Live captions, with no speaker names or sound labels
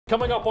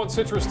Coming up on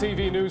Citrus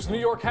TV News, New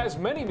York has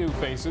many new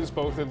faces,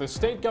 both in the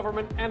state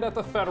government and at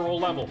the federal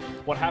level.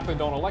 What happened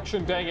on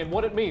Election Day and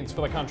what it means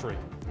for the country.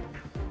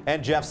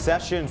 And Jeff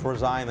Sessions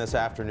resigned this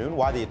afternoon,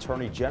 why the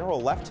Attorney General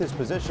left his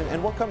position,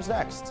 and what comes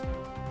next.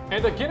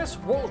 And a Guinness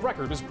World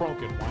Record is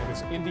broken, why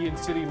this Indian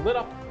city lit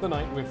up the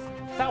night with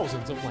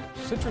thousands of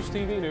lamps. Citrus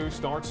TV News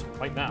starts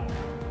right now.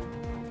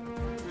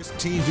 Citrus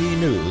TV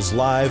News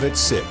live at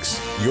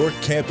 6, your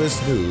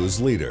campus news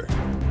leader.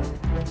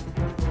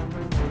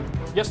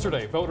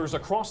 Yesterday, voters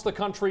across the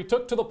country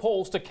took to the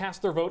polls to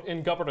cast their vote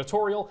in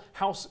gubernatorial,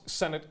 House,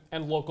 Senate,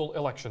 and local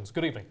elections.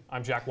 Good evening.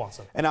 I'm Jack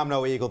Watson. And I'm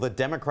Noah Eagle. The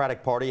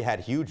Democratic Party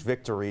had huge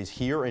victories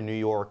here in New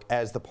York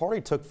as the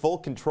party took full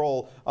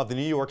control of the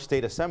New York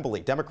State Assembly.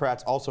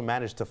 Democrats also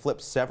managed to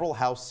flip several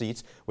House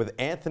seats, with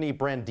Anthony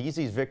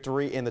Brandisi's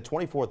victory in the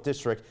 24th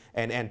District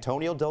and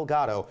Antonio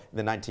Delgado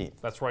in the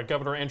 19th. That's right.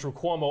 Governor Andrew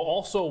Cuomo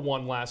also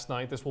won last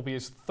night. This will be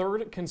his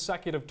third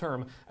consecutive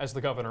term as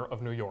the governor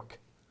of New York.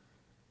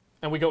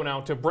 And we go now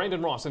to Brandon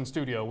Ross in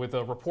studio with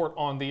a report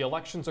on the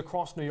elections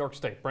across New York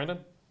State. Brandon?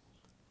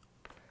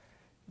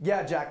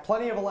 Yeah, Jack,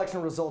 plenty of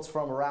election results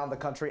from around the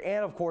country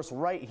and, of course,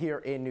 right here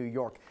in New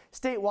York.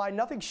 Statewide,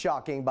 nothing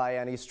shocking by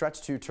any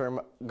stretch.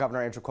 Two-term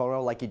Governor Andrew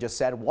Cuomo, like he just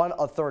said, won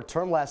a third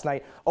term last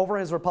night over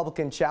his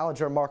Republican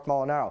challenger, Mark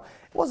Molinaro.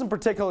 It wasn't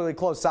particularly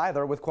close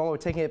either, with Cuomo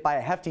taking it by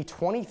a hefty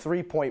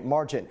 23-point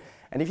margin.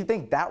 And if you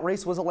think that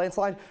race was a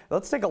landslide,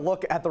 let's take a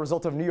look at the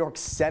result of New York's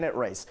Senate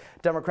race.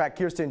 Democrat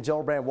Kirsten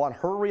Gillibrand won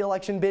her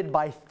re-election bid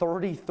by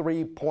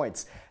 33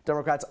 points.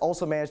 Democrats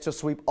also managed to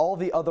sweep all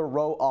the other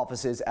row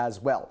offices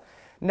as well.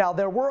 Now,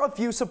 there were a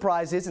few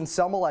surprises in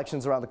some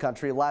elections around the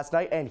country last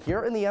night, and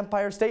here in the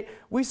Empire State,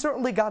 we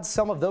certainly got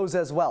some of those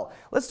as well.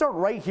 Let's start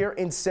right here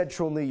in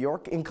central New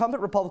York.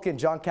 Incumbent Republican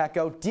John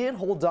Katko did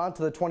hold on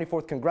to the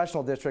 24th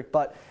Congressional District,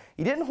 but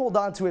he didn't hold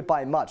on to it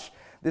by much.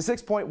 The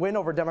 6-point win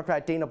over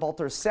Democrat Dana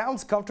Balter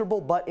sounds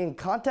comfortable, but in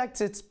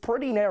context, it's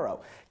pretty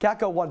narrow.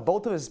 Katko won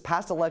both of his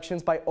past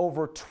elections by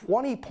over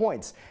 20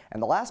 points,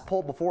 and the last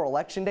poll before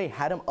Election Day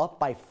had him up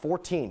by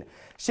 14.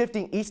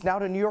 Shifting east now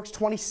to New York's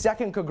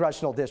 22nd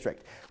Congressional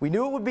District. We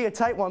knew it would be a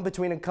tight one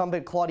between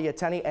incumbent Claudia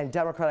Tenney and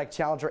Democratic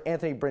challenger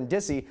Anthony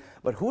Brandisi,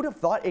 but who'd have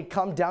thought it'd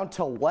come down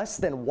to less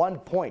than 1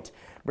 point?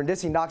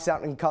 Brandisi knocks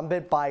out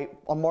incumbent by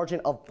a margin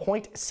of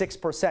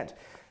 0.6%.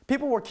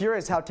 People were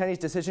curious how Tenney's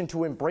decision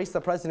to embrace the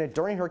president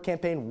during her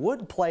campaign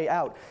would play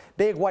out.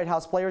 Big White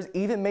House players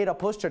even made a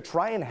push to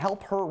try and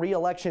help her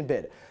re-election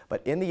bid.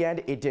 But in the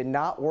end, it did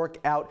not work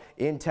out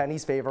in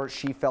Tenney's favor.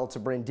 She fell to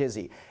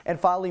Brindisi. And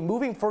finally,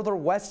 moving further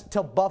west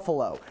to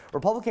Buffalo,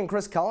 Republican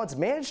Chris Collins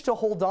managed to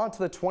hold on to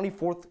the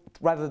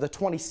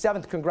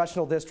 27th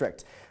Congressional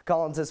District.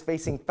 Collins is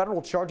facing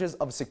federal charges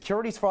of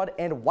securities fraud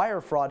and wire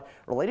fraud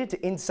related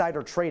to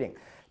insider trading.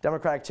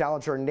 Democratic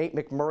challenger Nate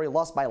McMurray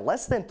lost by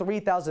less than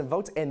 3,000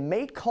 votes and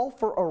may call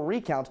for a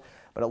recount,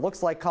 but it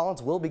looks like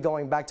Collins will be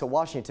going back to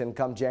Washington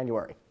come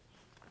January.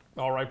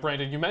 All right,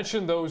 Brandon, you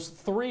mentioned those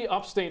 3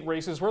 upstate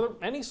races. Were there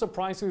any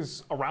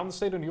surprises around the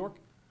state of New York?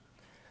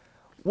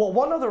 Well,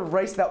 one other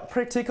race that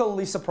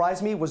particularly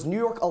surprised me was New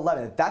York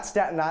 11th. That's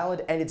Staten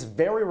Island, and it's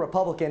very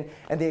Republican,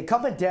 and the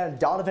incumbent Dan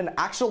Donovan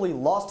actually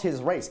lost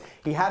his race.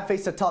 He had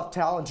faced a tough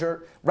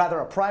challenger, rather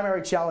a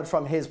primary challenge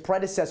from his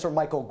predecessor,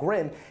 Michael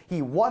Grimm.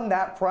 He won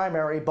that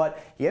primary,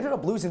 but he ended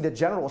up losing the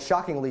general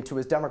shockingly to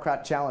his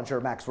Democrat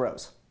challenger, Max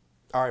Rose.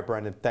 All right,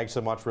 Brendan, thanks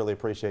so much. Really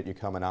appreciate you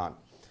coming on.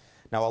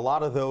 Now, a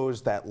lot of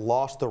those that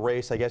lost the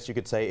race, I guess you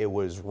could say it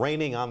was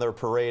raining on their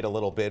parade a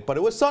little bit, but it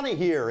was sunny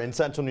here in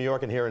central New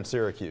York and here in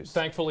Syracuse.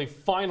 Thankfully,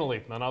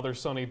 finally, another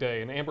sunny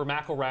day. And Amber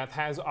McElrath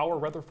has our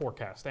weather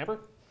forecast. Amber?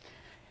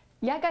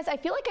 Yeah, guys, I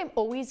feel like I'm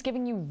always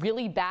giving you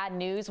really bad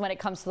news when it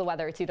comes to the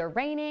weather. It's either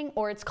raining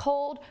or it's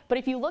cold. But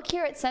if you look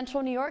here at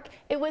central New York,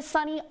 it was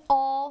sunny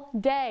all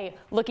day.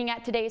 Looking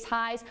at today's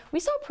highs, we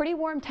saw pretty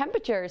warm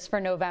temperatures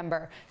for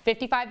November.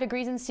 55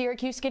 degrees in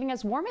Syracuse, getting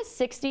as warm as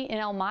 60 in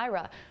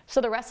Elmira. So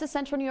the rest of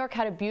central New York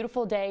had a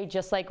beautiful day,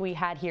 just like we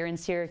had here in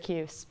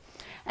Syracuse.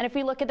 And if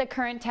we look at the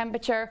current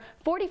temperature,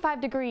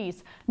 45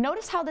 degrees.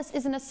 Notice how this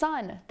isn't a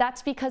sun.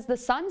 That's because the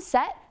sun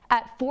set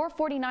at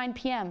 4:49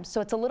 p.m.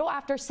 So it's a little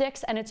after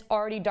 6 and it's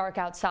already dark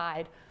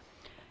outside.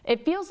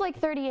 It feels like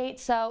 38,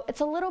 so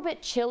it's a little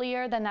bit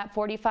chillier than that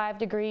 45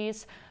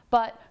 degrees.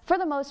 But for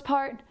the most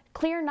part,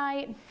 clear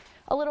night,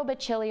 a little bit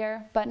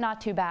chillier, but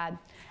not too bad.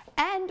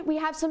 And we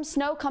have some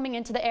snow coming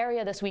into the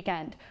area this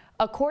weekend.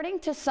 According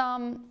to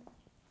some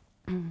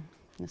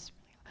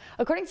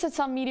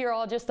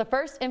meteorologists, the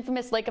first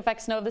infamous lake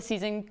effect snow of the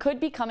season could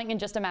be coming in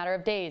just a matter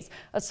of days.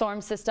 A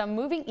storm system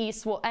moving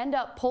east will end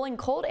up pulling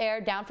cold air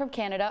down from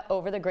Canada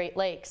over the Great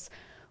Lakes.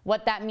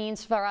 What that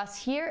means for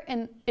us here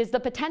is the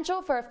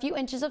potential for a few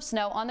inches of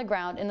snow on the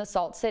ground in the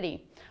Salt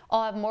City.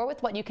 I'll have more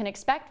with what you can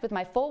expect with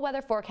my full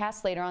weather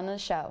forecast later on in the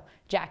show.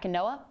 Jack and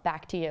Noah,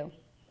 back to you.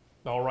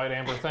 All right,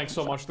 Amber, thanks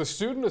so much. The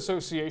Student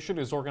Association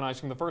is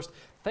organizing the first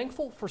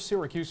Thankful for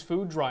Syracuse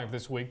food drive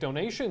this week.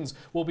 Donations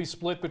will be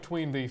split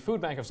between the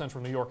Food Bank of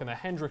Central New York and the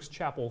Hendricks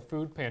Chapel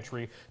Food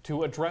Pantry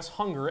to address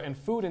hunger and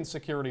food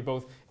insecurity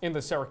both in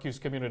the Syracuse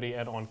community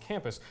and on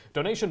campus.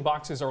 Donation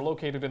boxes are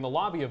located in the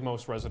lobby of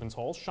most residence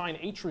halls, Shine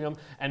Atrium,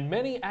 and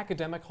many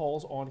academic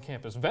halls on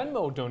campus.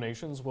 Venmo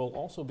donations will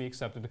also be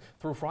accepted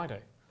through Friday.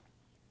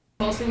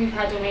 Mostly we've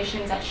had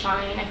donations at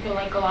Shine. I feel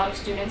like a lot of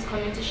students come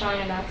into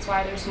Shine and that's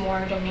why there's more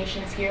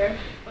donations here.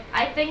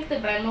 I think the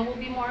Venmo will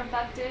be more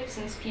effective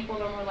since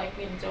people are more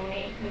likely to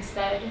donate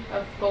instead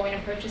of going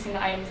and purchasing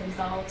the items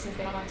themselves since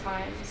they don't have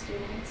time,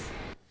 students.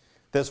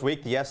 This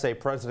week, the SA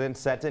president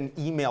sent an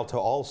email to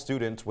all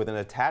students with an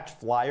attached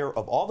flyer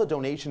of all the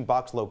donation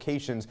box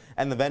locations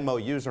and the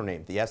Venmo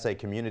username. The SA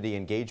Community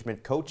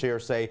Engagement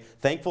co-chairs say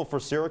Thankful for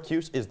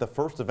Syracuse is the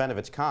first event of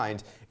its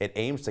kind. It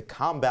aims to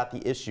combat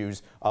the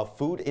issues of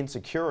food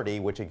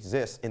insecurity which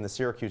exists in the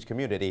Syracuse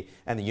community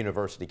and the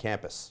university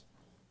campus.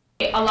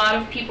 A lot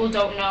of people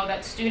don't know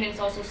that students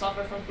also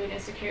suffer from food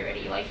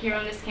insecurity. Like here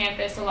on this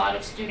campus, a lot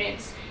of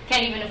students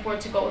can't even afford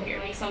to go here.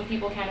 Like some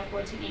people can't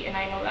afford to eat, and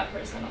I know that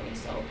personally.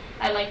 So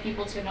I like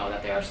people to know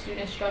that there are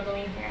students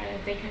struggling here, and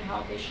if they can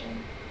help, they should.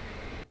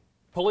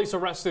 Police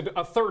arrested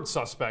a third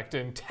suspect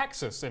in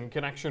Texas in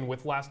connection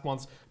with last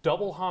month's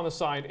double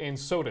homicide in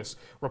Sodus.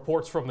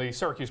 Reports from the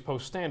Syracuse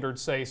Post-Standard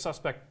say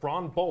suspect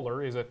Bron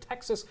Bowler is a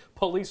Texas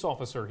police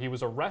officer. He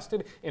was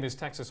arrested in his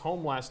Texas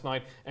home last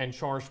night and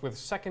charged with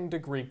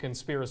second-degree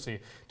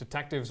conspiracy.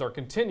 Detectives are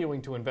continuing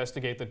to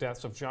investigate the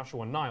deaths of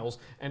Joshua Niles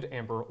and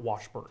Amber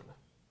Washburn.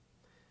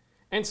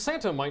 And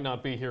Santa might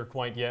not be here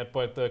quite yet,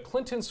 but the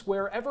Clinton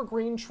Square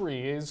evergreen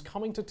tree is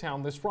coming to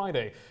town this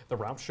Friday. The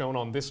route shown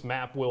on this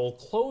map will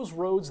close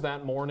roads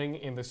that morning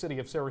in the city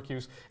of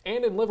Syracuse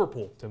and in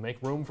Liverpool to make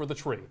room for the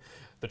tree.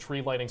 The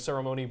tree lighting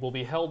ceremony will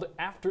be held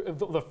after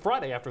the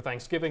Friday after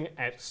Thanksgiving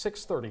at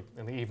 6:30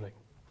 in the evening.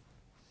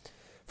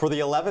 For the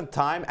 11th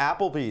time,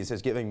 Applebee's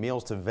is giving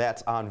meals to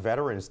vets on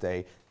Veterans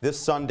Day. This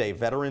Sunday,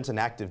 veterans and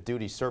active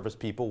duty service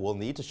people will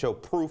need to show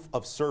proof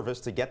of service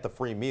to get the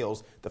free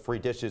meals. The free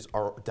dishes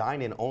are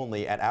dine-in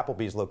only at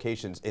Applebee's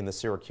locations in the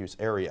Syracuse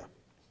area.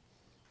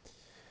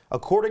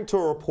 According to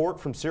a report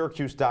from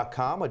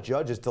Syracuse.com, a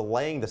judge is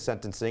delaying the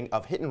sentencing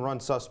of hit-and-run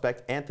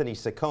suspect Anthony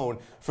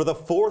Ciccone for the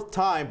 4th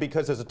time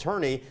because his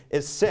attorney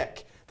is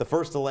sick. The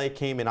first delay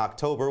came in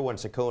October when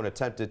Ciccone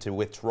attempted to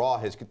withdraw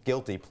his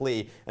guilty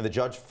plea, and the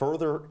judge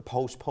further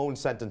postponed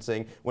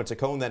sentencing when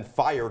Ciccone then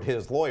fired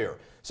his lawyer.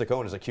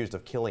 Ciccone is accused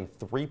of killing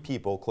 3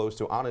 people close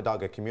to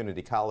Onondaga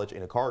Community College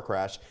in a car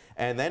crash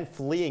and then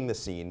fleeing the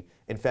scene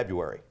in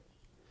February.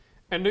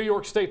 And New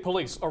York State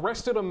Police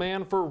arrested a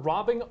man for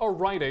robbing a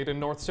Rite Aid in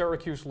North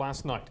Syracuse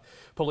last night.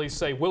 Police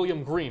say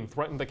William Green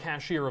threatened the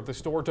cashier of the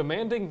store,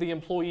 demanding the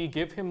employee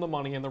give him the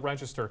money in the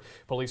register.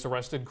 Police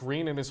arrested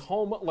Green in his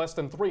home less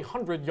than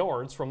 300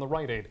 yards from the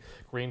Rite Aid.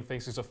 Green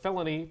faces a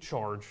felony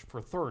charge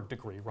for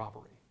third-degree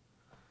robbery.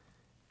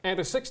 And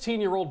a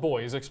 16-year-old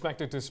boy is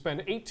expected to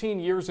spend 18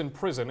 years in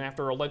prison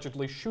after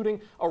allegedly shooting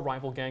a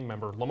rival gang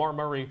member. Lamar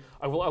Murray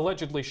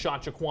allegedly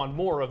shot Jaquan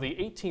Moore of the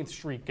 18th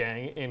Street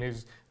Gang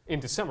in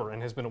December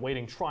and has been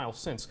awaiting trial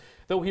since.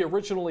 Though he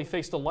originally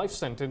faced a life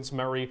sentence,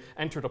 Murray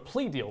entered a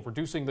plea deal,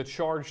 reducing the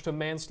charge to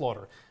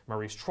manslaughter.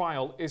 Murray's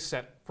trial is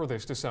set for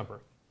this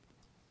December.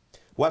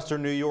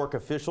 Western New York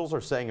officials are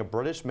saying a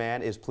British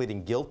man is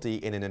pleading guilty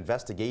in an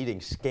investigating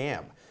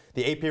scam.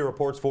 The AP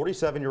reports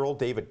 47-year-old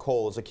David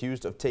Cole is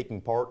accused of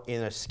taking part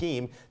in a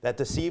scheme that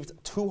deceived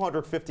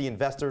 250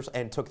 investors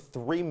and took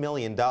 $3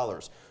 million.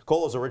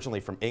 Cole is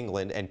originally from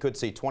England and could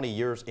see 20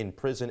 years in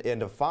prison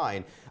and a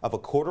fine of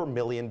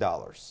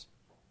 $250,000.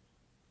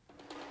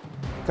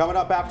 Coming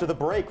up after the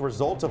break,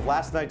 results of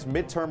last night's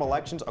midterm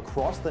elections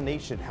across the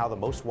nation, how the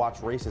most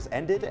watched races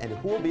ended, and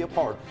who will be a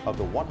part of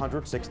the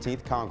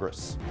 116th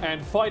Congress.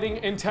 And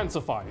fighting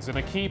intensifies in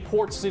a key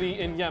port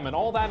city in Yemen.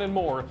 All that and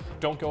more.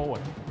 Don't go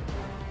away.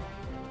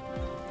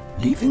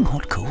 Leaving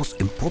hot coals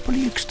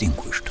improperly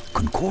extinguished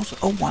can cause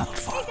a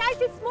wildfire. Hey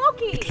guys, it's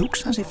Smokey! It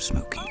looks as if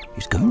Smokey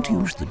is going to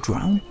use the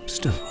drown,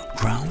 stir,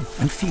 drown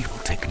and feel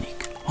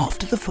technique.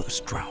 After the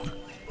first drown,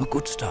 a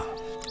good stir.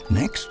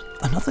 Next,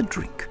 another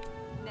drink.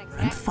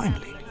 And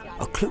finally,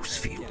 a close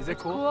feel. Is it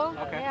cool?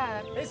 Okay.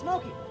 Yeah. Hey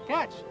Smokey,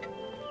 catch!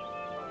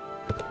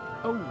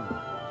 Oh,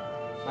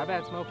 my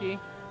bad, Smokey.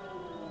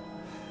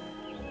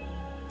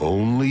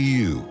 Only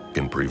you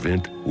can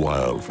prevent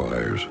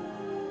wildfires.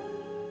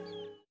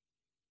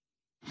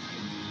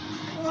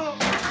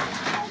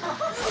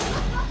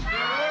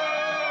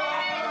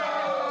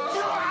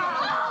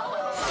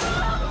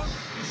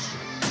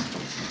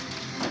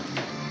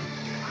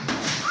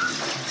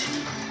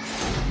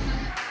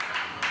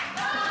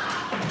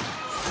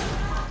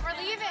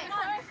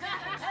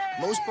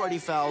 Most party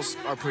fouls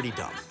are pretty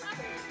dumb.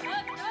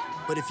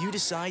 But if you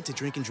decide to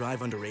drink and drive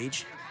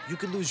underage, you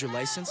could lose your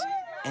license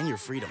and your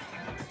freedom.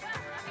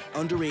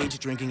 Underage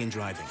drinking and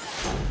driving.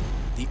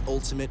 The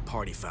ultimate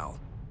party foul.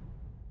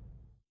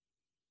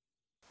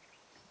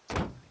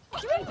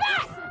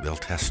 They'll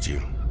test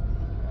you.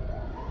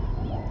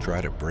 try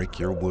to break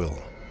your will.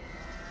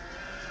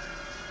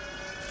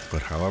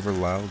 But however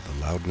loud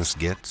the loudness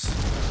gets,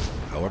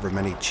 however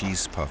many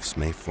cheese puffs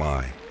may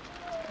fly,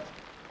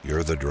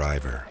 you're the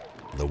driver,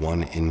 the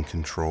one in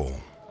control.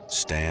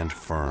 Stand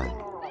firm.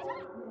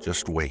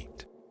 Just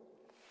wait.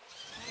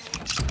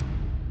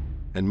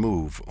 And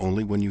move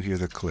only when you hear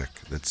the click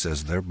that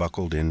says they're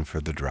buckled in for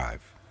the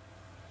drive.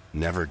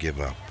 Never give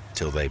up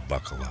till they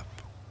buckle up.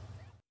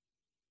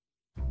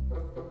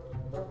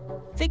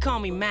 They call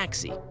me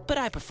Maxie, but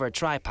I prefer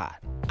tripod.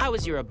 I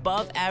was your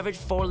above-average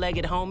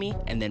four-legged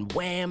homie, and then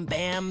wham,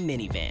 bam,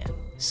 minivan.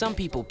 Some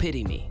people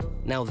pity me.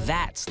 Now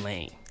that's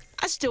lame.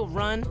 I still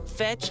run,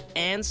 fetch,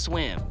 and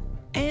swim.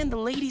 And the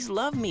ladies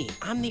love me.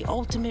 I'm the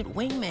ultimate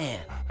wingman.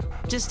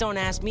 Just don't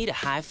ask me to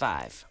high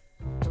five.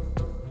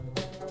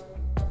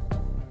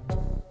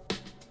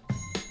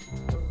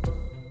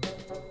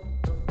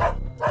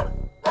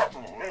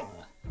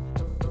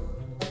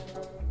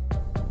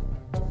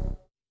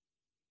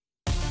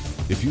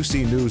 If you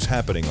see news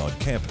happening on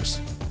campus,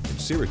 in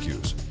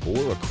Syracuse,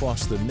 or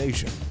across the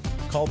nation,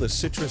 call the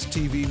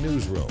CitrusTV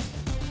Newsroom,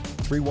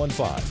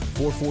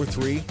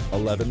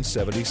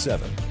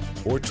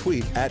 315-443-1177, or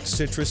tweet at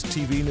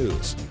CitrusTV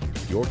News,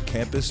 your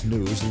campus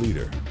news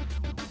leader.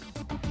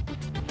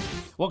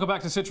 Welcome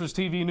back to Citrus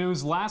TV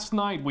News. Last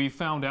night, we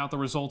found out the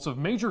results of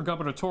major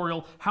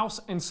gubernatorial, House,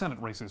 and Senate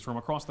races from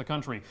across the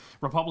country.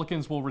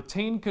 Republicans will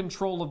retain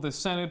control of the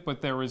Senate,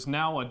 but there is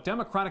now a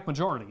Democratic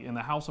majority in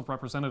the House of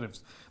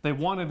Representatives. They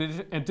won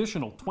an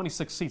additional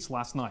 26 seats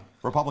last night.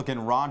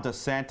 Republican Ron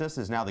DeSantis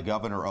is now the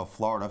governor of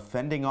Florida,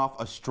 fending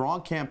off a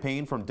strong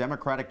campaign from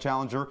Democratic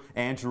challenger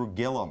Andrew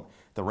Gillum.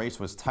 The race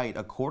was tight,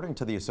 according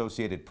to the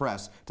Associated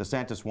Press.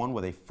 DeSantis won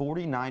with a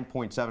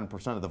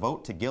 49.7% of the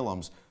vote to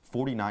Gillum's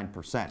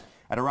 49%.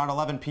 At around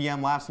 11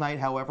 p.m. last night,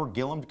 however,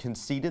 Gillum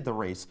conceded the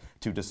race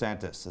to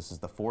DeSantis. This is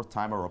the fourth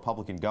time a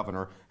Republican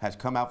governor has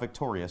come out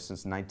victorious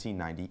since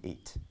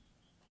 1998.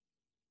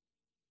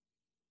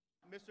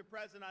 Mr.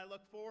 President, I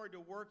look forward to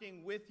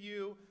working with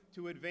you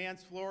to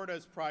advance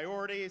Florida's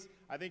priorities.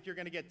 I think you're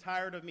going to get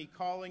tired of me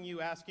calling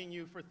you, asking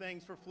you for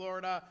things for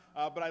Florida,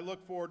 but I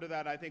look forward to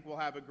that. I think we'll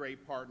have a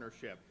great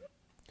partnership.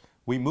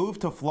 We move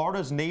to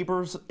Florida's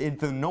neighbors in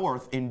the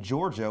north in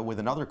Georgia with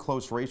another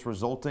close race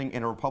resulting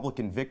in a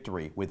Republican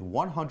victory. With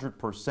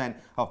 100%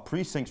 of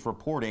precincts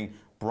reporting,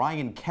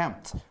 Brian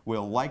Kemp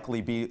will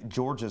likely be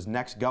Georgia's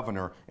next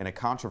governor in a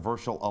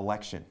controversial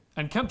election.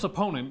 And Kemp's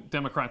opponent,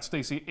 Democrat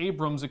Stacey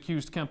Abrams,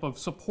 accused Kemp of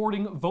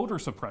supporting voter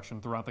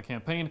suppression throughout the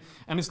campaign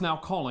and is now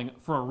calling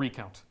for a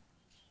recount.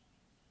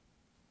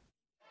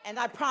 And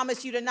I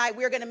promise you tonight,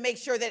 we're going to make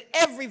sure that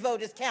every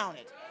vote is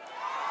counted.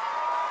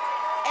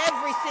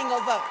 Every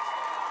single vote.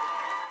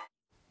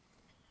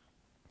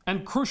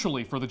 And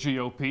crucially for the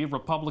GOP,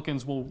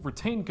 Republicans will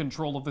retain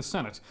control of the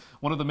Senate.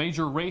 One of the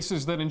major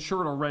races that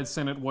ensured a red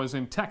Senate was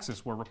in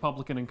Texas, where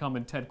Republican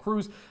incumbent Ted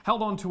Cruz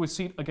held on to a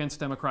seat against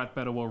Democrat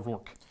Beto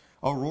O'Rourke.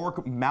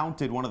 O'Rourke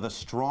mounted one of the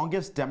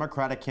strongest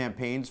Democratic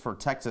campaigns for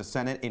Texas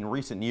Senate in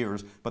recent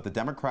years, but the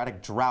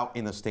Democratic drought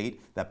in the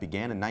state that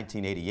began in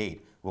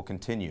 1988 will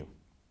continue.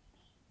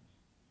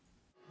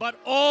 But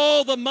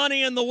all the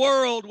money in the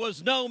world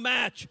was no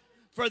match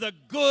for the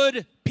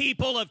good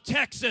people of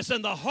Texas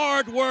and the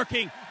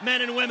hard-working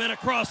men and women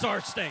across our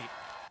state.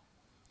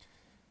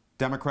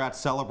 Democrats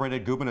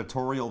celebrated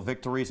gubernatorial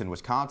victories in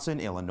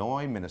Wisconsin,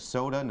 Illinois,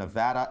 Minnesota,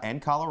 Nevada,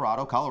 and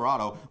Colorado.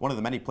 Colorado, one of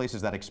the many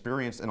places that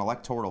experienced an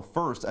electoral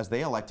first as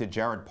they elected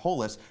Jared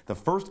Polis, the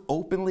first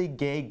openly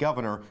gay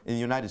governor in the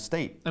United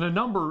States. And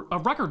a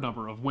record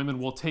number of women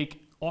will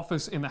take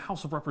office in the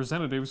House of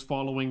Representatives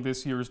following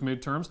this year's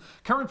midterms.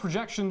 Current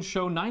projections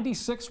show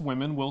 96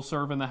 women will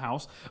serve in the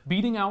House,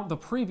 beating out the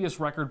previous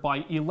record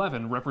by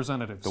 11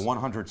 representatives. The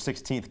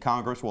 116th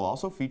Congress will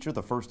also feature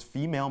the first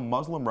female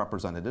Muslim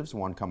representatives,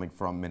 one coming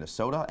from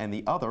Minnesota and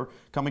the other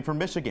coming from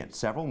Michigan.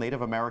 Several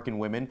Native American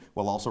women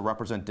will also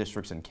represent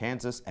districts in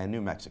Kansas and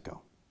New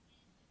Mexico.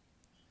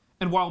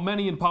 And while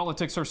many in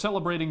politics are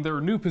celebrating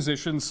their new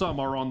positions, some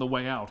are on the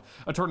way out.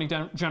 Attorney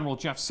General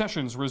Jeff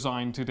Sessions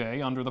resigned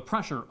today under the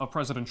pressure of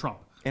President Trump.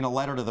 In a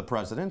letter to the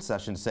president,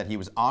 Sessions said he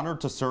was honored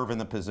to serve in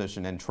the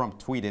position, and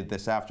Trump tweeted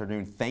this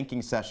afternoon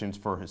thanking Sessions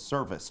for his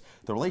service.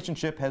 The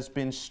relationship has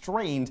been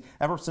strained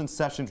ever since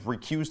Sessions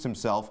recused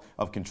himself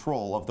of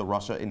control of the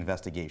Russia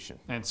investigation.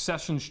 And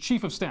Sessions'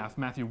 Chief of Staff,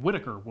 Matthew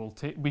Whitaker, will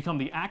become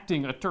the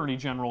acting Attorney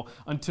General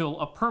until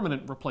a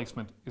permanent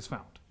replacement is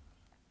found.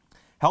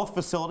 Health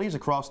facilities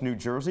across New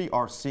Jersey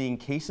are seeing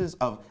cases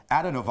of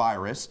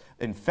adenovirus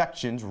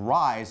infections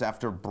rise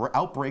after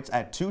outbreaks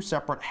at two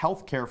separate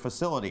health care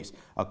facilities.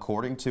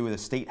 According to the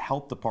state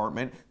health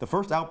department, the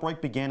first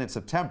outbreak began in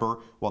September,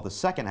 while the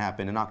second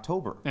happened in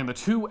October. And the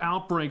two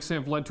outbreaks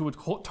have led to a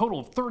total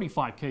of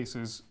 35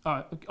 cases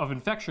of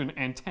infection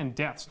and 10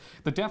 deaths.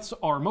 The deaths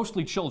are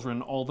mostly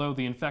children, although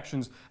the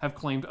infections have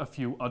claimed a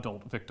few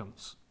adult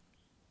victims.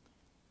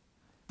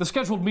 The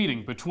scheduled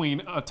meeting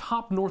between a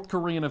top North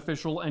Korean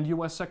official and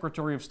U.S.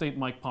 Secretary of State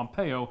Mike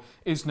Pompeo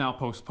is now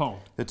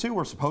postponed. The two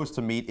were supposed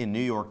to meet in New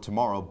York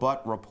tomorrow,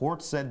 but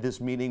reports said this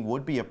meeting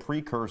would be a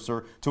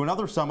precursor to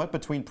another summit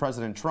between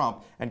President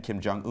Trump and Kim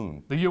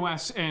Jong-un. The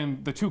U.S.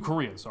 and the two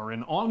Koreas are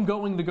in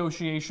ongoing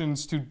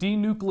negotiations to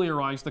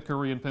denuclearize the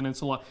Korean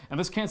Peninsula, and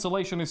this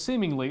cancellation is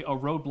seemingly a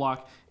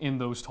roadblock in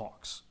those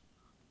talks.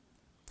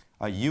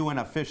 A UN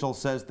official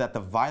says that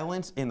the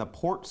violence in the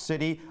port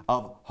city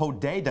of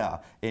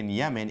Hodeidah in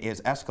Yemen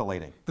is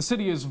escalating. The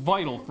city is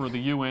vital for the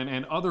UN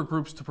and other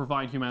groups to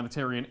provide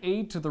humanitarian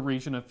aid to the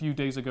region. A few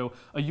days ago,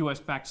 a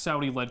U.S.-backed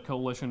Saudi-led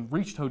coalition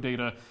reached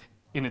Hodeidah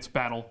in its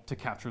battle to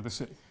capture the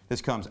city.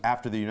 This comes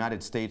after the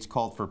United States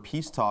called for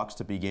peace talks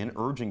to begin,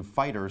 urging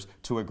fighters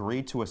to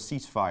agree to a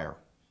ceasefire.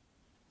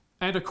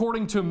 And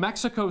according to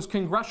Mexico's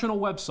congressional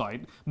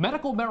website,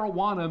 medical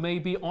marijuana may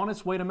be on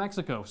its way to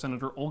Mexico.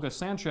 Senator Olga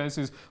Sanchez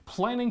is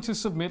planning to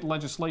submit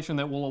legislation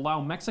that will allow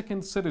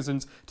Mexican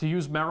citizens to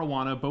use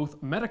marijuana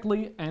both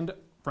medically and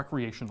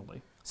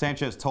recreationally.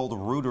 Sanchez told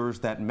Reuters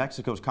that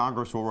Mexico's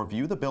Congress will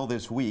review the bill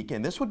this week,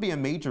 and this would be a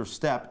major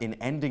step in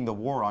ending the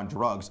war on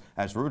drugs.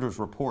 As Reuters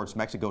reports,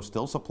 Mexico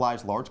still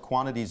supplies large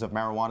quantities of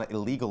marijuana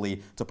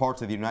illegally to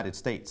parts of the United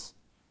States.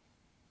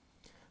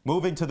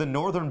 Moving to the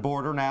northern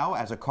border now,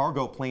 as a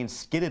cargo plane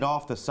skidded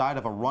off the side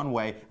of a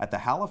runway at the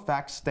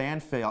Halifax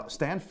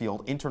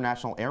Stanfield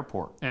International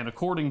Airport. And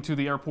according to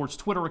the airport's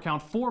Twitter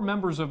account, 4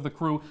 members of the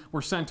crew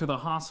were sent to the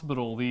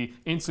hospital. The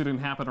incident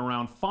happened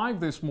around 5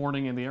 this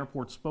morning, and the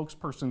airport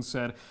spokesperson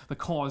said the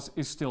cause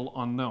is still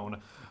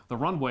unknown. The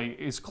runway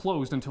is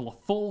closed until a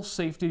full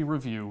safety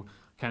review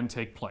can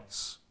take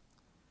place.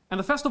 And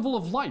the Festival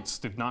of Lights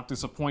did not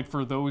disappoint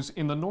for those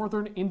in the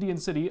northern Indian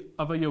city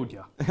of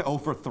Ayodhya.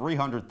 Over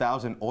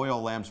 300,000 oil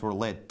lamps were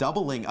lit,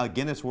 doubling a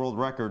Guinness World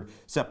Record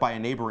set by a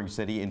neighboring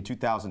city in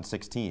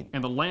 2016.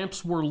 And the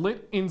lamps were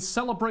lit in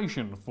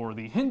celebration for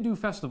the Hindu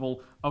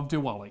festival of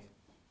Diwali.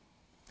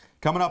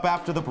 Coming up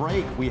after the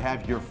break, we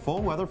have your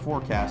full weather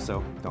forecast,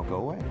 so don't go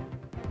away.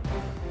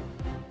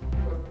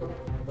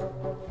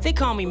 They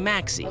call me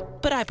Maxie,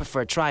 but I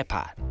prefer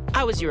tripod.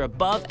 I was your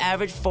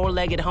above-average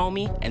four-legged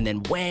homie, and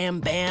then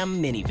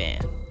wham-bam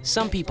minivan.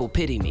 Some people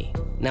pity me.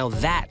 Now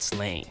that's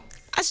lame.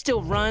 I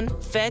still run,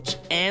 fetch,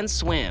 and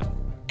swim.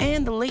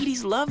 And the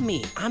ladies love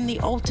me. I'm the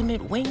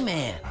ultimate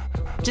wingman.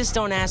 Just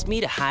don't ask me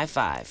to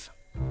high-five.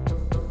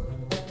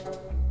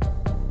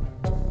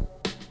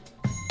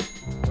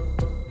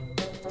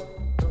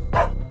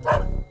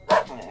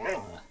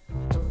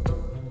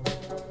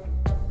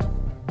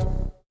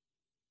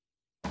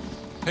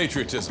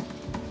 Patriotism.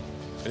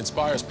 It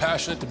inspires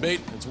passionate debate,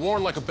 and it's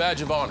worn like a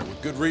badge of honor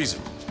with good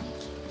reason,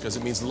 because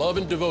it means love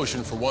and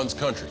devotion for one's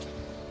country.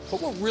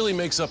 But what really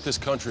makes up this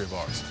country of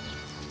ours?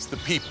 It's the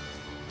people.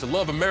 To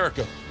love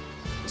America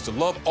is to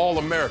love all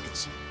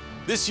Americans.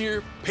 This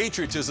year,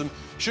 patriotism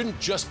shouldn't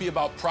just be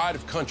about pride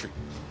of country.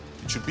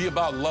 It should be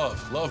about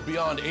love. Love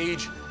beyond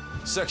age,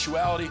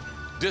 sexuality,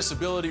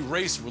 disability,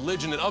 race,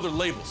 religion, and other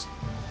labels.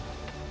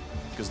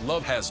 Because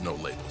love has no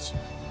labels.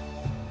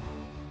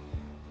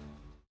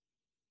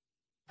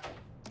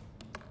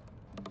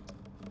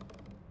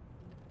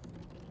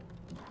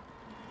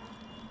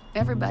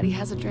 Everybody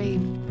has a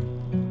dream.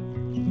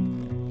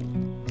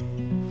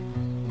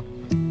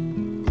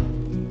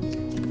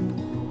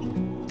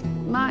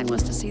 Mine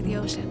was to see the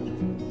ocean.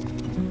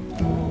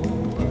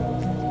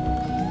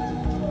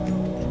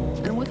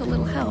 And with a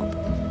little help,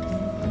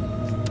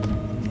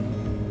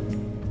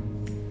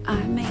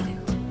 I made it.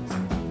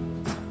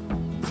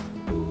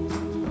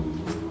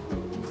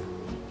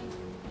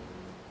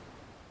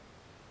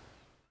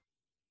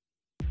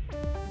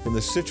 From the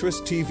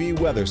CitrusTV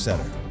Weather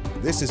Center,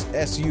 this is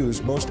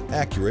SU's most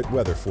accurate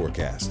weather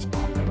forecast.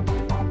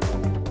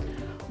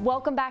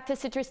 Welcome back to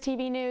Citrus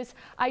TV News.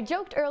 I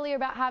joked earlier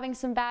about having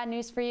some bad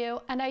news for you,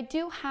 and I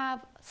do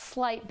have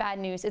slight bad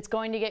news. It's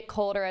going to get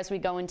colder as we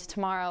go into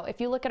tomorrow.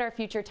 If you look at our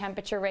future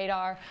temperature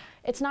radar,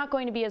 it's not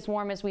going to be as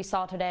warm as we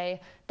saw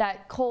today.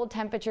 That cold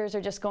temperatures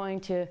are just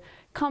going to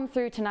come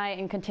through tonight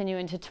and continue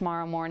into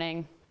tomorrow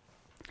morning.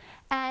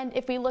 And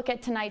if we look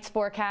at tonight's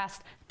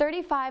forecast,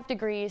 35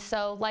 degrees,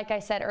 so like I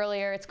said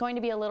earlier, it's going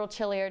to be a little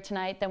chillier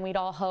tonight than we'd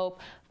all hope,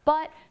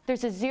 but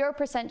there's a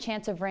 0%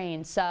 chance of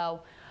rain.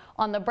 So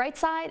on the bright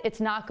side, it's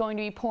not going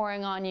to be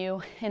pouring on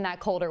you in that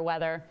colder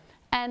weather.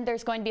 And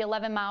there's going to be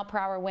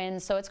 11-mile-per-hour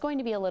winds, so it's going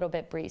to be a little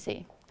bit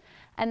breezy.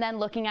 And then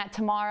looking at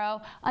tomorrow,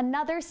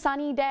 another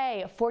sunny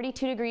day,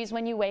 42 degrees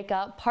when you wake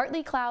up,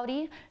 partly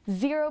cloudy,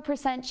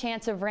 0%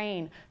 chance of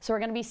rain. So we're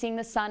going to be seeing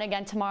the sun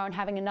again tomorrow and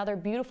having another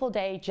beautiful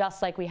day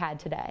just like we had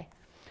today.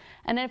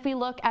 And then if we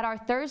look at our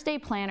Thursday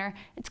planner,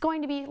 it's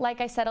going to be, like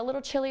I said, a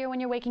little chillier when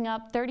you're waking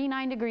up,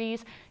 39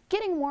 degrees,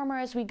 getting warmer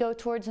as we go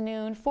towards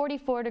noon,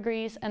 44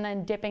 degrees, and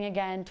then dipping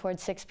again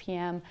towards 6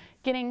 p.m.,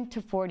 getting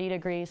to 40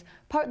 degrees,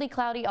 partly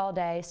cloudy all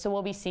day, so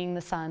we'll be seeing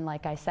the sun,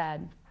 like I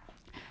said.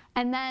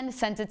 And then,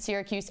 since it's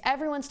Syracuse,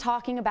 everyone's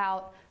talking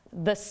about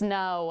the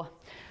snow.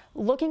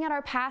 Looking at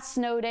our past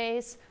snow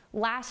days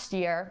last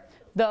year,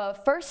 The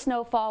first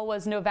snowfall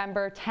was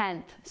November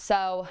 10th,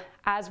 so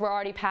as we're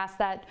already past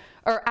that,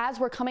 or as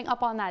we're coming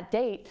up on that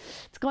date,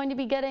 it's going to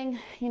be getting,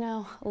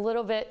 a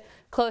little bit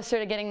closer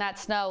to getting that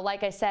snow.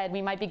 Like I said,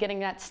 we might be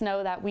getting that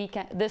snow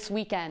this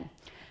weekend.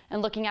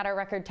 And looking at our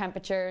record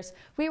temperatures,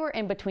 we were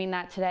in between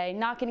that today,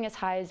 not getting as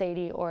high as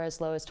 80 or as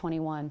low as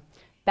 21.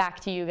 Back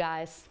to you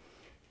guys.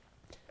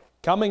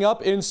 Coming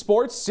up in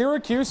sports,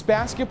 Syracuse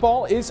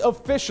basketball is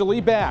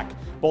officially back.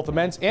 Both the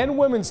men's and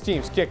women's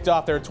teams kicked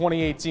off their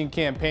 2018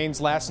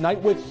 campaigns last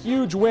night with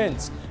huge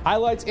wins.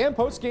 Highlights and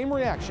post-game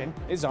reaction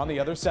is on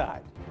the other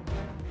side.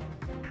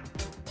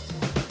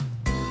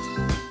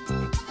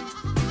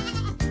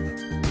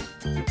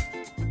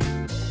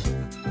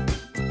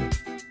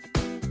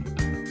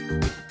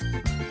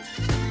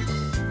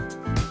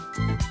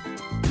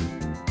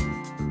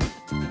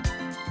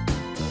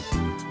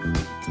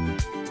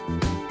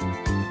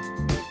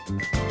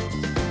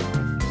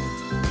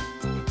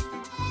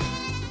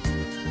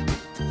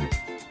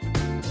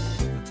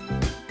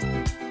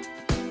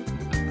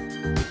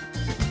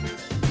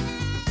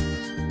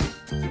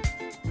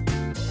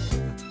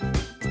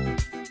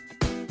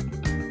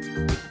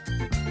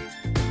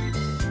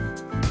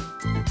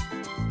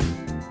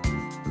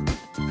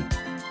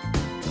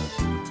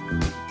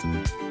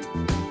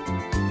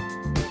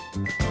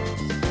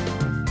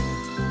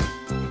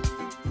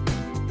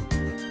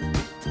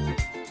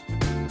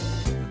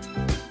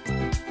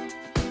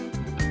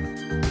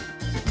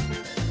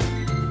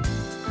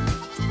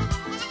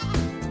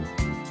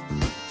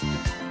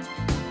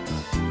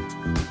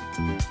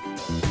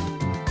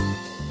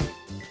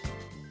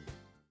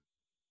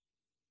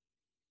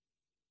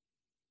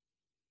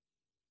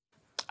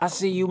 I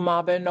see you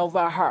mobbing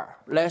over her.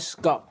 Let's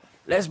go.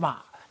 Let's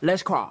mob.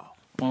 Let's crawl.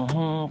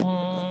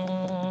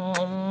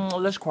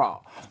 Let's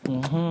crawl.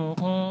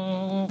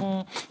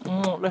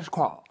 Let's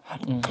crawl.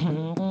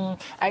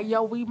 Hey,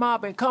 yo, we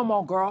mobbing. Come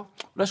on, girl.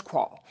 Let's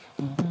crawl.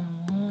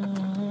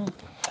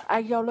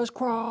 Hey, yo, let's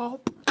crawl.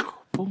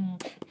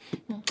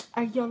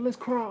 Hey, yo, let's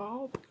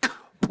crawl.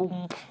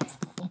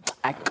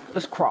 Hey,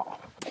 let's crawl.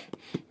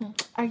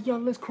 Hey, yo,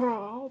 let's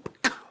crawl.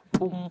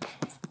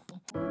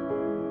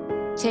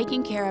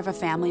 Taking care of a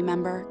family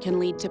member can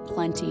lead to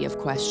plenty of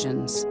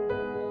questions.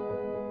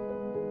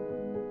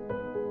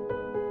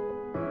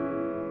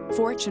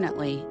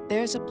 Fortunately,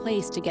 there's a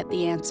place to get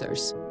the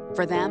answers,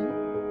 for them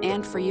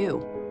and for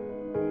you.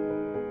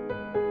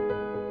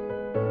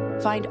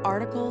 Find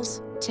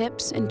articles,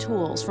 tips, and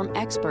tools from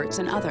experts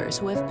and others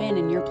who have been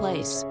in your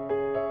place.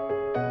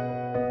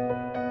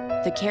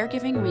 The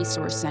Caregiving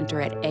Resource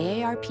Center at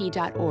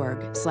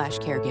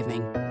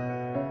aarp.org/caregiving.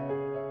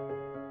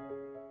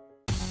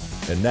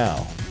 And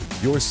now,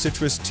 your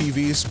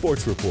CitrusTV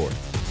Sports Report.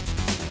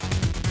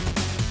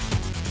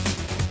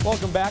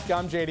 Welcome back.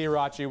 I'm J.D.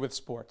 Raucci with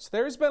sports.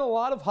 There's been a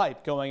lot of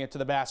hype going into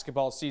the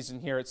basketball season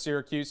here at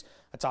Syracuse.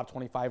 A top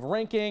 25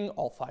 ranking,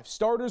 all 5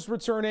 starters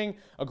returning,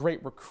 a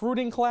great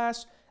recruiting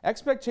class.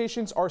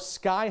 Expectations are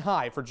sky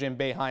high for Jim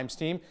Boeheim's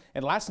team,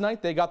 and last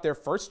night they got their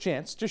first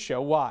chance to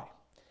show why.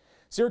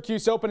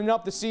 Syracuse opening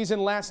up the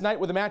season last night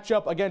with a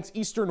matchup against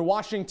Eastern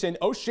Washington.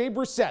 O'Shea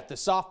Brissett, the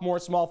sophomore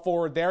small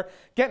forward there,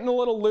 getting a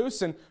little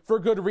loose, and for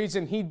good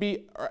reason. He'd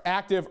be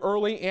active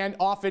early and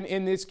often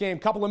in this game.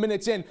 Couple of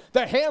minutes in,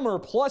 the hammer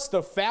plus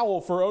the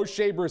foul for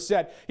O'Shea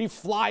Brissett. He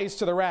flies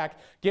to the rack.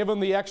 Give him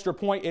the extra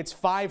point. It's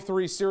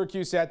 5-3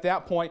 Syracuse at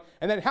that point.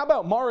 And then how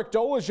about Marek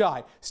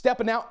Dolezaj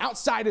stepping out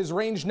outside his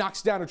range,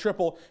 knocks down a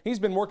triple. He's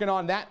been working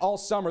on that all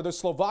summer. The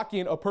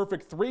Slovakian a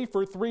perfect 3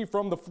 for 3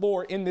 from the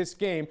floor in this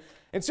game.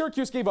 And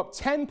Syracuse gave up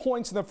 10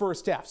 points in the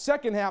first half.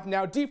 Second half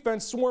now,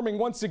 defense swarming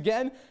once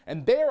again.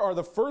 And there are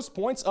the first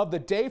points of the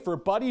day for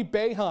Buddy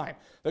Boeheim.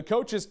 The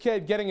coach's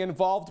kid getting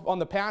involved on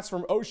the pass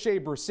from O'Shea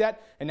Brissett.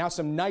 And now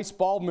some nice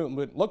ball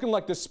movement. Looking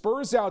like the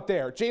Spurs out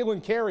there.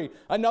 Jalen Carey,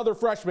 another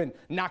freshman,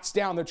 knocks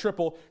down the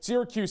triple.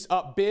 Syracuse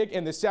up big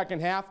in the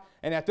second half.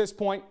 And at this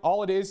point,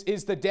 all it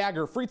is the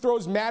dagger. Free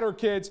throws matter,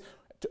 kids.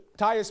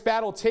 Tyus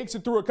Battle takes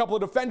it through a couple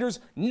of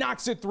defenders,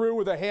 knocks it through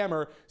with a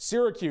hammer.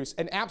 Syracuse,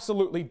 an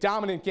absolutely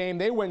dominant game.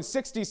 They win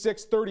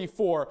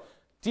 66-34.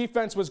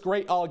 Defense was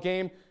great all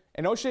game.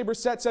 And O'Shea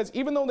Brissett says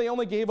even though they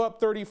only gave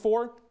up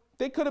 34,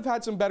 they could have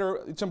had some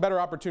better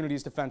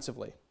opportunities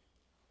defensively.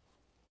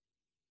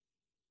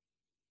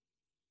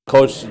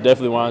 Coach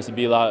definitely wanted us to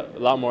be a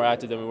lot more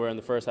active than we were in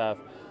the first half.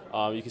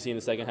 You can see in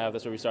the second half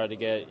that's where we started to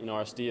get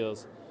our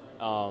steals.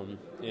 And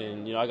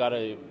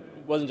it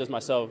wasn't just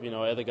myself,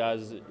 other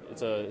guys.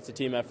 It's a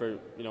team effort,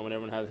 when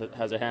everyone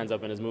has their hands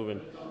up and is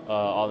moving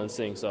all in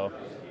sync. So,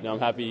 I'm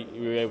happy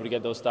we were able to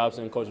get those stops,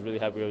 and coach is really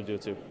happy we were able to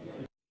do it too.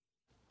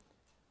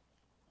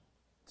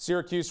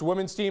 Syracuse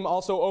women's team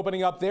also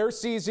opening up their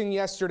season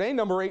yesterday.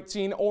 Number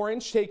 18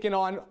 Orange taking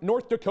on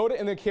North Dakota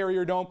in the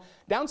Carrier Dome.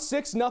 Down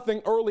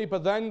 6-0 early,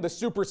 but then the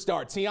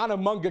superstar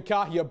Tiana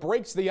Mungakahia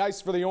breaks the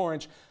ice for the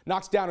Orange,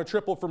 knocks down a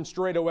triple from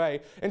straight away.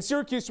 And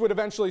Syracuse would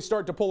eventually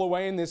start to pull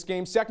away in this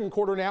game. Second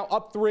quarter now,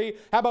 up 3.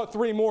 How about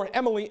 3 more?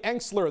 Emily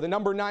Enksler, the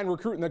number 9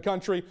 recruit in the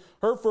country,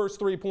 her first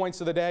 3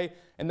 points of the day.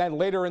 And then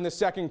later in the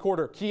second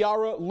quarter,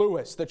 Kiara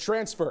Lewis, the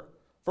transfer,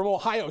 from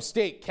Ohio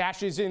State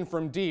cashes in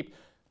from deep.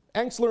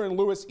 Enxler and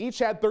Lewis each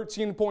had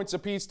 13 points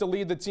apiece to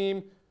lead the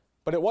team,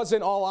 but it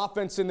wasn't all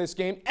offense in this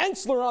game.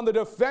 Enxler on the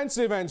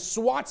defensive end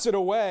swats it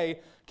away,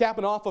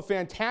 capping off a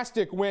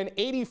fantastic win,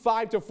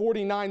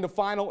 85-49 the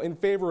final in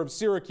favor of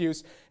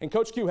Syracuse. And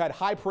Coach Q had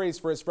high praise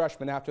for his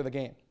freshmen after the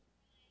game.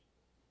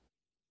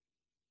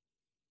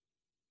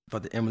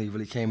 But Emily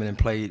really came in and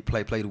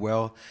played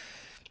well.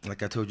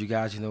 Like I told you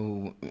guys, you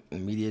know,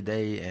 media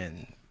day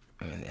and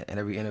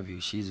every interview,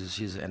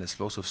 she's an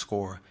explosive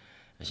scorer,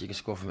 and she can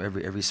score from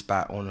every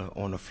spot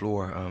on the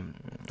floor.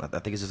 I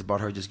think it's just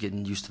about her just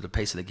getting used to the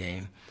pace of the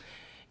game,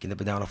 getting up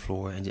and down the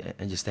floor,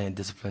 and just staying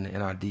disciplined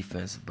in our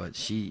defense. But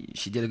she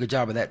did a good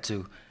job of that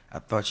too. I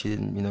thought she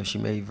didn't, you know, she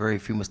made very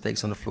few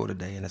mistakes on the floor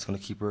today, and that's going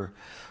to keep her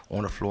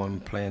on the floor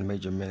and playing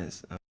major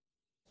minutes.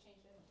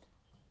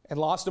 And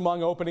lost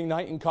among opening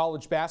night in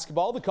college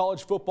basketball. The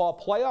college football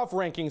playoff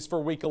rankings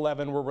for Week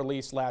 11 were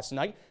released last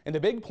night, and the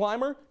big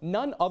climber,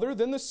 none other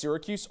than the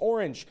Syracuse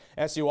Orange.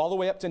 SU all the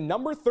way up to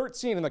number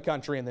 13 in the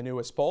country in the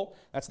newest poll.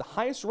 That's the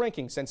highest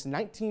ranking since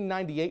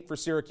 1998 for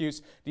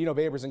Syracuse. Dino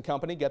Babers and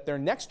company get their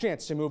next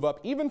chance to move up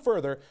even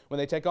further when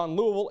they take on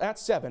Louisville at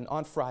 7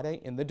 on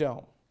Friday in the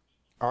Dome.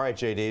 All right,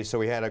 JD, so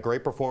we had a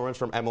great performance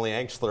from Emily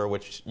Enxler,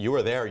 which you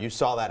were there. You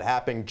saw that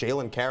happen.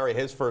 Jalen Carey,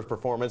 his first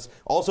performance,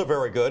 also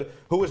very good.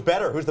 Who was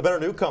better? Who's the better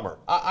newcomer?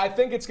 I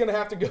think it's going to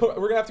have to go. We're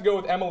going to have to go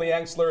with Emily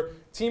Enxler.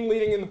 Team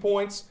leading in the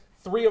points,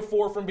 3 of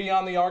 4 from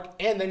beyond the arc,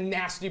 and the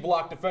nasty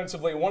block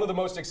defensively. One of the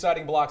most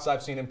exciting blocks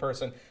I've seen in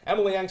person.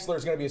 Emily Enxler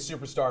is going to be a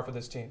superstar for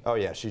this team. Oh,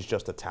 yeah, she's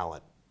just a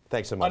talent.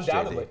 Thanks so much,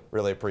 Undoubtedly. JD.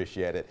 Really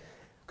appreciate it.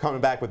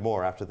 Coming back with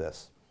more after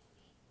this.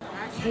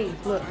 Hey,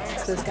 look,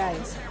 it's those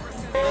guys.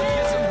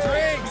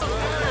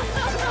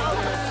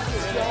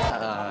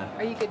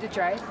 Are you good to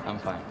drive? I'm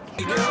fine.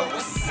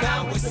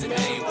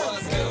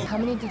 How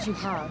many did you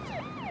have?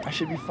 I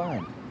should be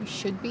fine. You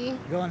should be?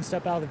 Go and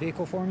step out of the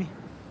vehicle for me.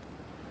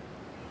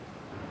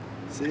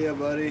 See ya,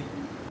 buddy.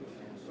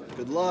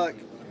 Good luck.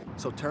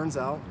 So turns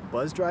out,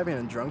 buzz driving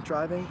and drunk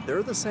driving,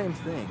 they're the same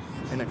thing,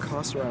 and it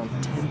costs around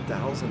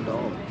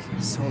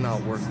 $10,000. So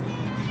not worth it.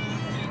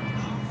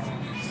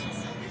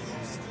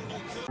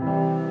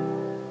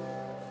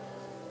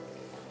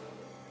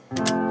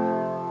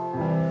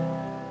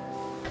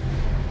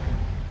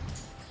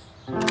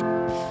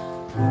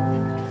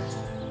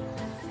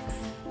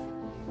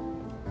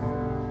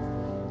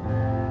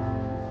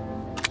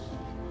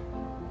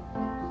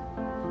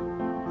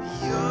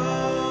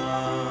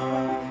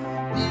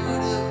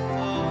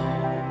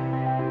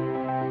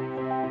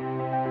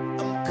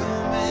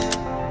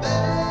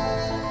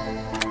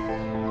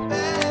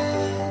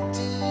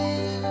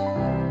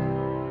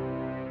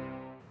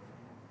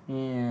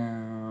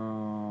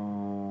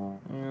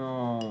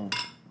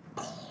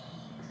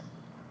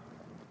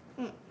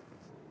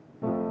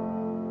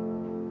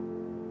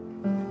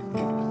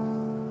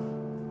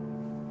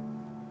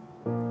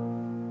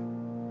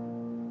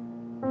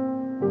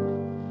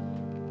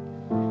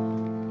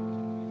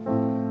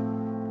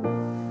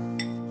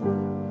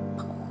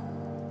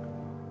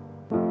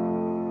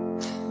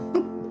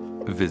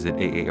 Visit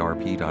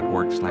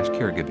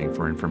aarp.org/caregiving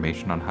for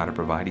information on how to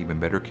provide even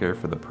better care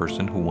for the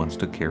person who wants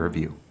to care of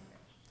you.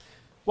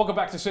 Welcome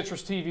back to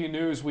Citrus TV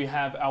News. We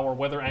have our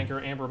weather anchor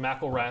Amber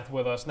McElrath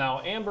with us.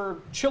 Now,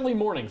 Amber, chilly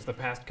mornings the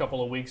past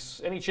couple of weeks.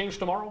 Any change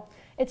tomorrow?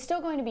 It's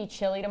still going to be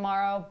chilly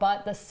tomorrow,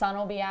 but the sun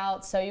will be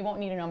out, so you won't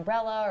need an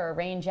umbrella or a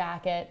rain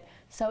jacket.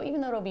 So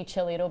even though it'll be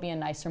chilly, it'll be a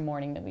nicer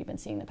morning than we've been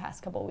seeing the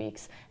past couple of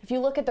weeks. If you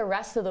look at the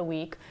rest of the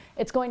week,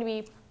 it's going to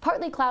be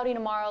partly cloudy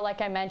tomorrow,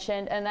 like I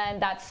mentioned, and then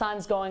that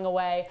sun's going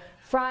away.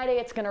 Friday,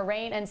 it's going to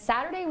rain, and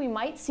Saturday, we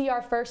might see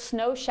our first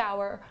snow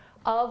shower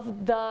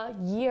of the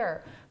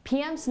year.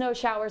 PM snow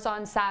showers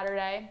on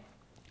Saturday,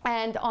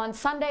 and on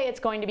Sunday, it's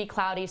going to be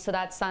cloudy, so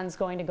that sun's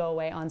going to go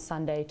away on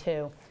Sunday,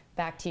 too.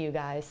 Back to you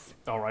guys.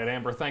 All right,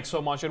 Amber, thanks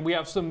so much. And we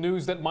have some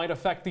news that might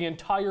affect the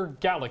entire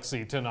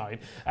galaxy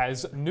tonight,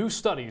 as new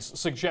studies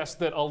suggest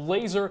that a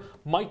laser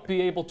might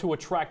be able to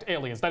attract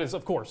aliens. That is,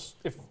 of course,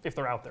 if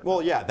they're out there.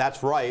 Well, yeah,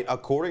 that's right.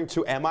 According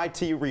to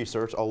MIT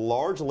research, a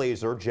large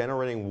laser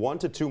generating 1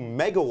 to 2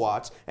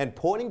 megawatts and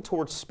pointing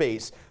towards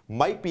space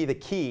might be the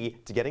key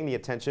to getting the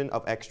attention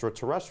of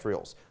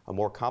extraterrestrials. A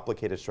more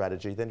complicated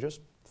strategy than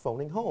just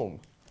phoning home.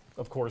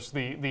 Of course,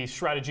 the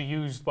strategy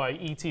used by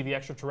E.T. the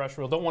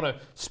extraterrestrial. Don't want to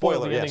spoil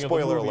the ending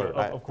spoiler of the movie,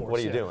 alert. of course. What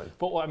are you doing?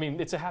 But, well, I mean,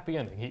 it's a happy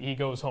ending. He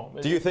goes home.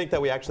 Do you think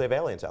that we actually have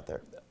aliens out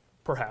there?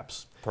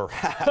 Perhaps.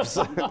 Perhaps.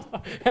 And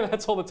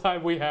that's all the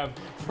time we have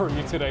for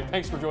you today.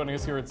 Thanks for joining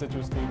us here at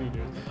Citrus TV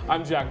News.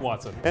 I'm Jack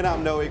Watson. And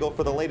I'm No Eagle.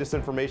 For the latest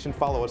information,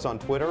 follow us on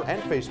Twitter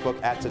and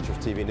Facebook at Citrus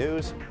TV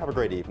News. Have a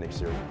great evening,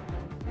 Siri.